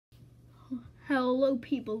Hello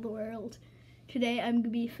people of the world. Today I'm going to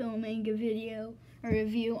be filming a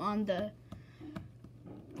review on the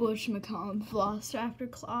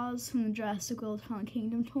Velociraptor claws from the Jurassic World Fallen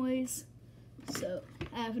Kingdom toys. So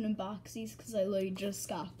I haven't unboxed these because I literally just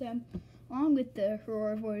got them, along with the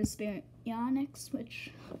Velociraptor,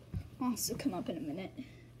 which will also come up in a minute,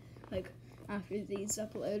 like after these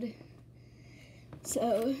upload.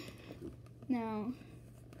 So now,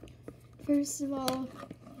 first of all,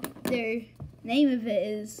 their name of it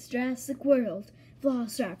is Jurassic World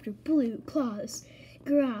Velociraptor Blue Claws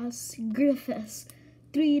Grass Griffiths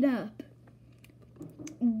 3'd Up.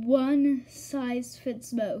 One size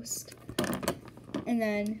fits most. And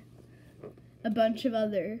then a bunch of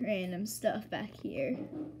other random stuff back here.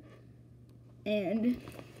 And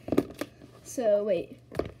so wait.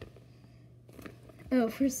 Oh,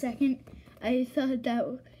 for a second I thought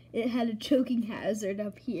that it had a choking hazard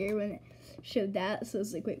up here when it showed that, so I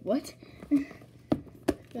was like, wait, what?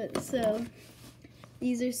 But so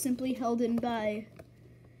these are simply held in by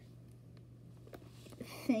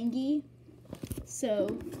thingy.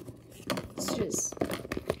 So let's just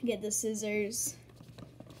get the scissors,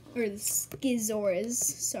 or the schizoras,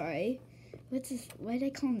 sorry. Why did I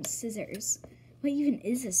call them scissors? What even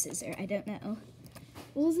is a scissor? I don't know.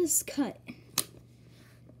 What will this cut?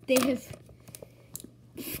 They have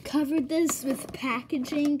covered this with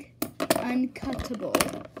packaging, uncuttable.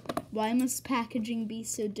 Why must packaging be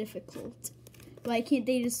so difficult? Why can't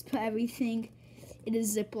they just put everything in a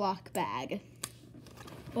Ziploc bag?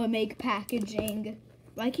 Or make packaging?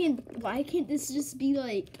 Why can't this just be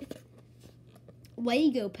like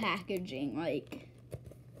Lego packaging? Like,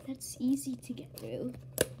 that's easy to get through.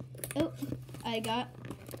 Oh, I got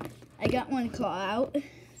one claw out.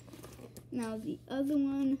 Now the other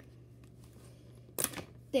one.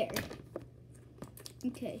 There.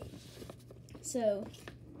 Okay. So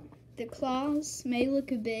the claws may look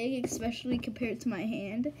big, especially compared to my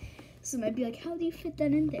hand. So it might be like, how do you fit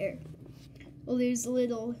that in there? Well, there's a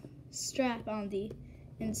little strap on the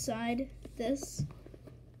inside this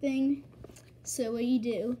thing. So what you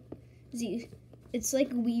do is it's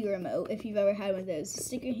like a Wii remote, if you've ever had one of those. You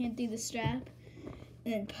stick your hand through the strap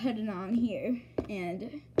and then put it on here,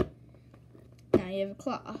 and now you have a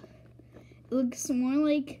claw. It looks more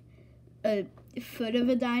like a foot of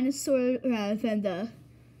a dinosaur rather than the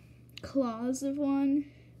claws of one,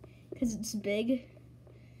 because it's big.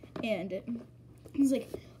 And it's like,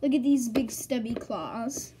 look at these big stubby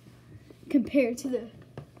claws compared to the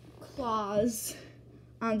claws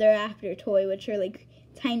on their Raptor toy, which are like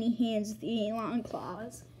tiny hands with the long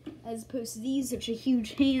claws, as opposed to these, which are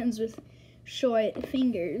huge hands with short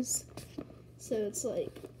fingers. So it's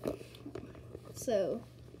like, so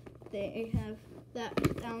they have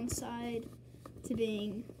that downside to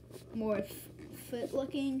being more foot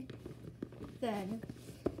looking than,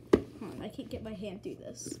 hold on, I can't get my hand through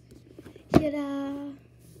this. Ta-da!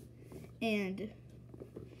 And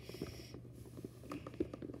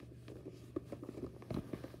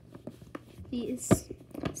these,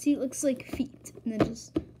 see, it looks like feet, and then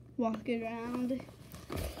just walk it around.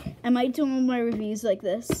 I might do all my reviews like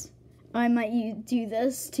this. I might do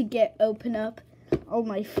this to open up all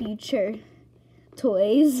my future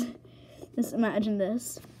toys. Just imagine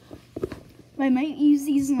this. I might use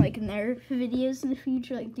these in like Nerf videos in the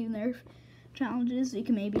future, like do Nerf challenges. We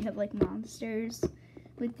can maybe have like monsters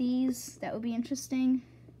with these. That would be interesting.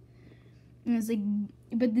 And it's like,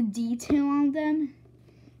 but the detail on them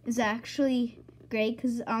is actually great,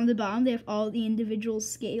 because on the bottom they have all the individual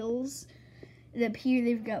scales. And up here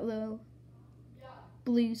they've got little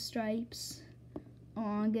blue stripes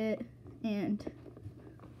along it, and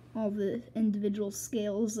all the individual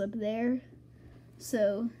scales up there.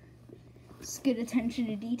 So it's good attention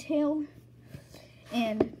to detail,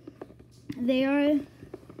 and they are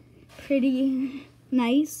pretty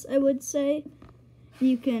nice, I would say.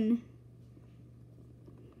 They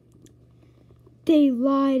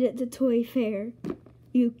lied at the toy fair.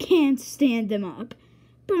 You can't stand them up.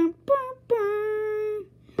 Bum, bum, bum.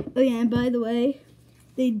 Oh yeah, and by the way,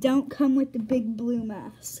 they don't come with the big blue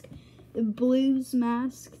mask. The blues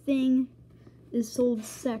mask thing is sold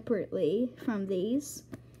separately from these.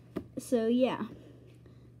 So yeah,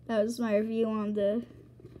 that was my review on the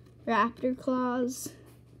Raptor claws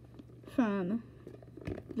from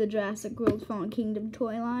the Jurassic World Fallen Kingdom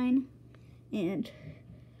toy line. And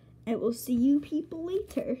I will see you people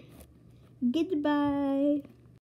later. Goodbye.